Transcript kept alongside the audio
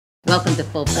Welcome to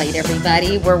Full Plate,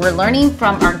 everybody, where we're learning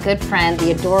from our good friend,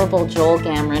 the adorable Joel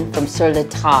Gamoran from Sur la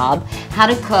Table, how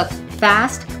to cook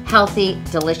fast, healthy,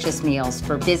 delicious meals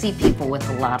for busy people with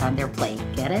a lot on their plate.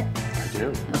 Get it? I do.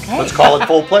 Okay. Let's call it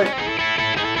Full Plate.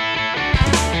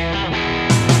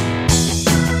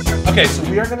 Okay, so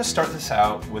we are going to start this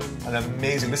out with an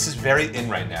amazing, this is very in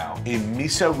right now, a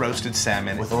miso roasted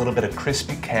salmon with a little bit of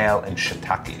crispy kale and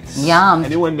shiitakes. Yum.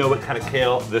 Anyone know what kind of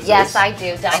kale this is? Yes, I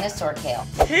do. Dinosaur kale.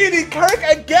 Katie Couric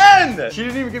again! She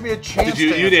didn't even give me a chance to You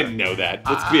answer. didn't know that,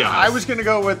 let's be honest. I was going to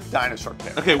go with dinosaur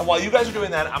kale. Okay, while you guys are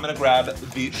doing that, I'm going to grab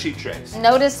the sheet trays.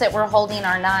 Notice that we're holding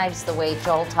our knives the way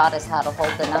Joel taught us how to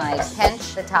hold the knives.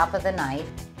 Pinch the top of the knife.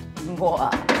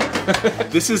 Mwah.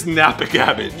 This is Napa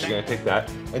cabbage. You're gonna take that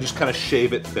and just kind of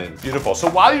shave it thin. Beautiful. So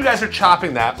while you guys are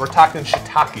chopping that, we're talking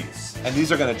shiitakes. And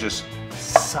these are gonna just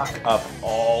suck up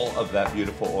all of that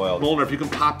beautiful oil. Molner, if you can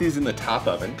pop these in the top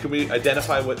oven, can we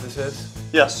identify what this is?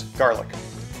 Yes, garlic.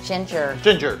 Ginger.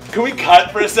 Ginger. Can we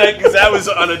cut for a second? Because that was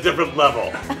on a different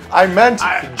level. I meant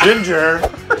ginger.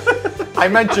 I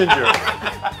meant ginger.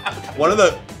 One of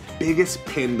the biggest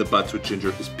pain in the butts with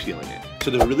ginger is peeling it. So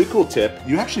the really cool tip,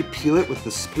 you actually peel it with the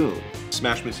spoon.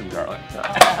 Smash me some garlic. All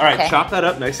right, Okay. Chop that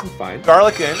up nice and fine.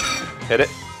 Garlic in, hit it.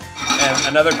 And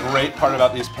another great part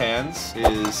about these pans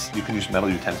is you can use metal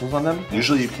utensils on them.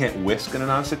 Usually you can't whisk in a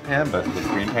nonstick pan, but with a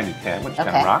green pan you can, which kind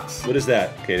of rocks. What is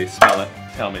that, Katie? Smell it.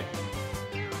 Tell me.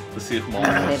 Let's see if I know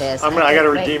what it is. I gotta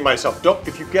redeem myself. Don't,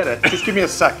 if you get it, just give me a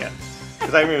second.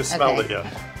 Because I haven't even smelled it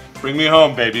yet. Bring me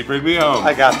home, baby, bring me home.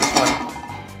 I got this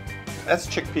one. That's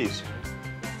chickpeas.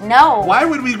 No. Why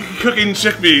would we be cooking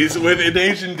chickpeas with an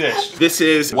Asian dish? This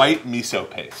is white miso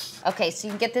paste. Okay, so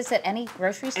you can get this at any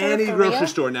grocery store? Any for grocery real?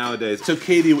 store nowadays. So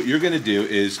Katie, what you're gonna do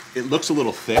is, it looks a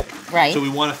little thick. Right. So we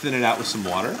wanna thin it out with some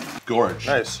water. Gorge.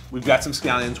 Nice. We've got some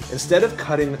scallions. Instead of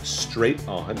cutting straight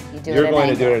on, do you're it at going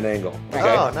an to do it angle. at an angle. Right.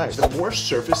 Okay? Oh, nice. The more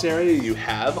surface area you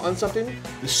have on something,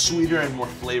 the sweeter and more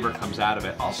flavor comes out of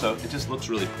it. Also, it just looks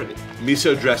really pretty.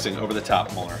 Miso dressing over the top,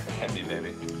 Molner. Hit me,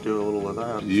 baby. Do a little of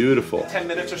that. Beautiful. 10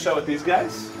 minutes or so with these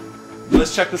guys.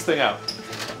 Let's check this thing out.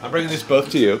 I'm bringing this both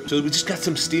to you. So we just got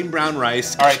some steamed brown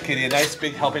rice. All right, Katie, a nice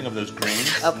big helping of those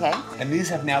greens. Okay. And these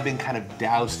have now been kind of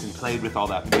doused and played with all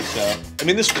that miso. I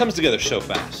mean, this comes together so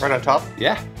fast. Right on top?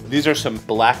 Yeah. These are some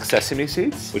black sesame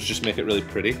seeds, which just make it really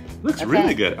pretty. Looks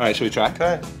really good. All right, shall we try?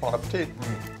 Okay. Bon appetit.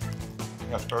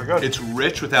 That's very good. It's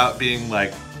rich without being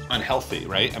like unhealthy,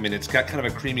 right? I mean, it's got kind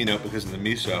of a creamy note because of the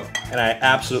miso. And I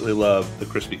absolutely love the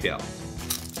crispy kale.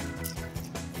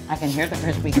 I can hear the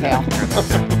crispy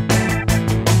kale.